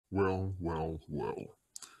Well, well, well.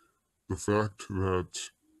 The fact that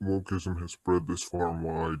wokeism has spread this far and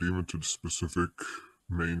wide, even to the specific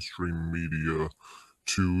mainstream media,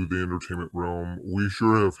 to the entertainment realm, we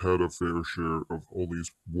sure have had a fair share of all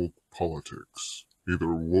these woke politics.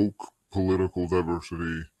 Either woke political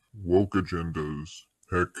diversity, woke agendas.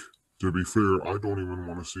 Heck, to be fair, I don't even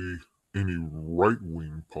want to see any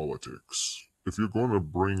right-wing politics. If you're going to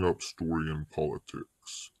bring up story in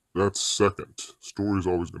politics, that's second. Story's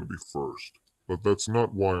always going to be first. But that's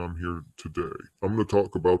not why I'm here today. I'm going to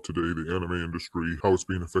talk about today the anime industry, how it's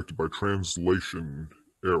being affected by translation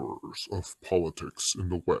errors of politics in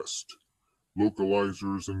the West.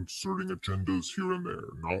 Localizers inserting agendas here and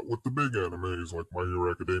there, not with the big animes like My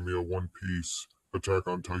Hero Academia, One Piece, Attack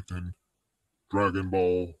on Titan, Dragon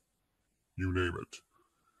Ball, you name it.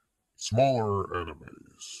 Smaller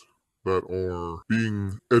animes that are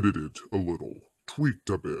being edited a little, tweaked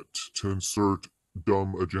a bit to insert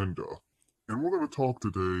dumb agenda. And we're going to talk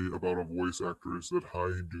today about a voice actress that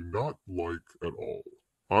I do not like at all.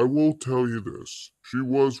 I will tell you this, she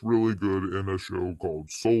was really good in a show called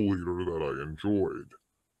Soul Eater that I enjoyed.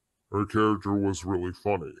 Her character was really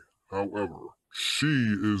funny. However,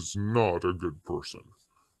 she is not a good person.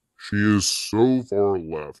 She is so far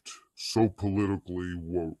left, so politically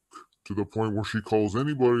woke, to the point where she calls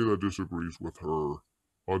anybody that disagrees with her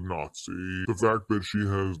a Nazi. The fact that she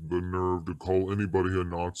has the nerve to call anybody a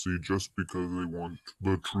Nazi just because they want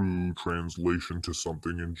the true translation to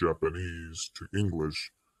something in Japanese to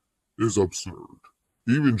English is absurd.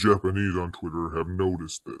 Even Japanese on Twitter have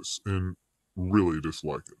noticed this and really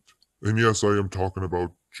dislike it. And yes, I am talking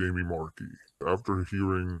about Jamie Marchi. After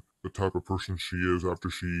hearing the type of person she is, after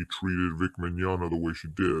she treated Vic Mignogna the way she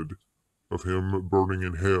did, of him burning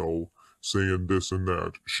in hell, saying this and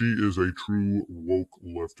that, she is a true woke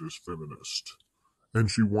leftist feminist. And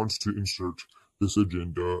she wants to insert this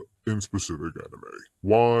agenda in specific anime.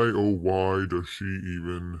 Why, oh why does she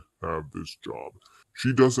even have this job?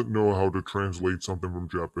 She doesn't know how to translate something from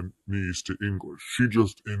Japanese to English. She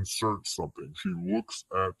just inserts something. She looks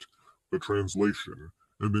at the translation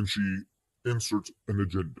and then she inserts an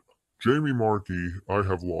agenda. Jamie Marchi, I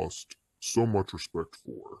have lost so much respect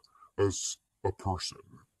for as a person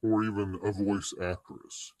or even a voice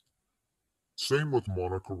actress. Same with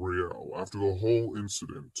Monica Rial after the whole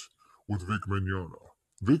incident with Vic Mignogna.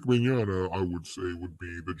 Vic Mignogna, I would say, would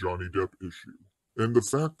be the Johnny Depp issue. And the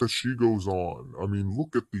fact that she goes on, I mean,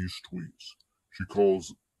 look at these tweets. She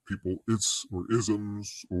calls people its or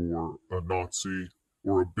isms or a Nazi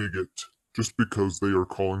or a bigot just because they are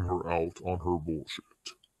calling her out on her bullshit.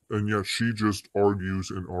 And yet she just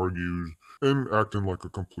argues and acting like a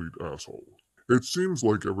complete asshole. It seems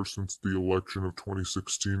like ever since the election of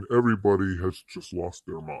 2016, everybody has just lost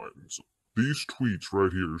their minds. These tweets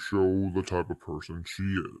right here show the type of person she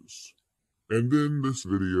is. And then this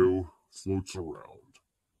video floats around,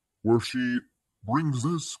 where she brings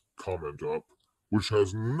this comment up, which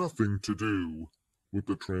has nothing to do with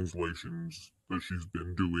the translations that she's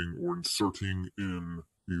been doing or inserting in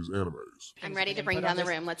these animes. I'm ready to bring down the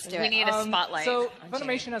room. Let's do it. We need a spotlight. So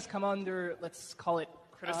Funimation has come under, let's call it,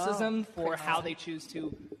 criticism for how they choose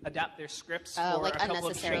to adapt their scripts for like a couple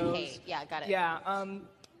unnecessary of shows. hate. Yeah, got it. Yeah,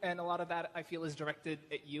 and a lot of that I feel is directed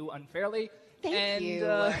at you unfairly. Thank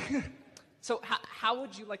you. So how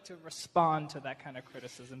would you like to respond to that kind of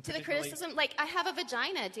criticism? To the criticism, like, I have a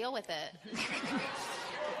vagina, deal with it.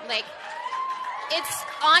 Like, it's,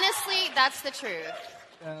 honestly, that's the truth.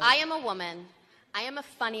 I am a woman. I am a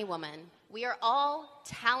funny woman. We are all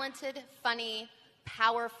talented, funny,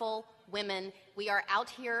 powerful women. We are out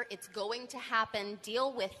here. It's going to happen.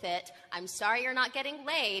 Deal with it. I'm sorry you're not getting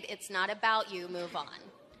laid. It's not about you. Move on.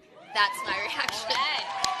 That's my reaction.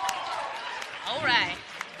 All right.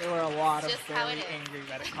 There were a lot of Just how very it is. angry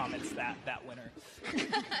Reddit comments that winter.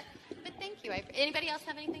 But thank you. Anybody else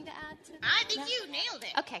have anything to add to that? I think you nailed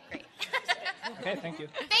it. Okay, great. Okay, thank you.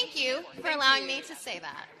 Thank you for allowing me to say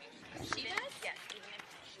that. She does? Yes.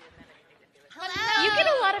 Hello. You get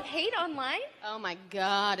a lot of hate online? Oh my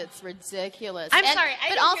God, it's ridiculous. I'm sorry, I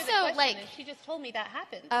but didn't also, hear the question, like, and she just told me that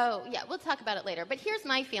happened. oh yeah, we'll talk about it later. But here's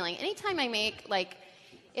my feeling: anytime I make, like,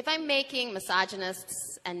 if I'm making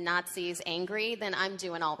misogynists and Nazis angry, then I'm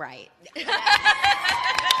doing all right. Because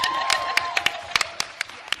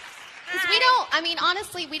we don't, I mean,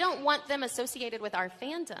 honestly, we don't want them associated with our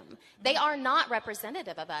fandom. They are not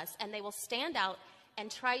representative of us, and they will stand out and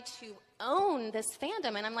try to own this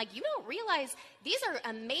fandom. And I'm like, you don't realize these are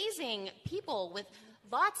amazing people with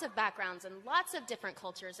lots of backgrounds and lots of different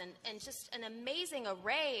cultures and just an amazing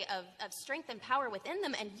array of strength and power within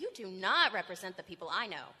them, and you do not represent the people I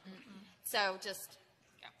know. So just,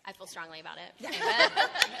 I feel strongly about it.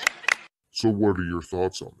 So what are your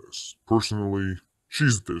thoughts on this? Personally,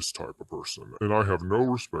 she's this type of person, and I have no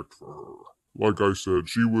respect for her. Like I said,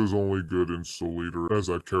 she was only good in Soul Eater as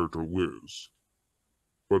that character Liz.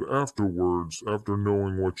 But afterwards, after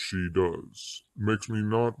knowing what she does, makes me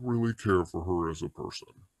not really care for her as a person.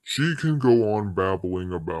 She can go on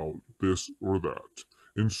babbling about this or that,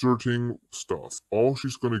 inserting stuff. All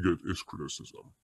she's going to get is criticism.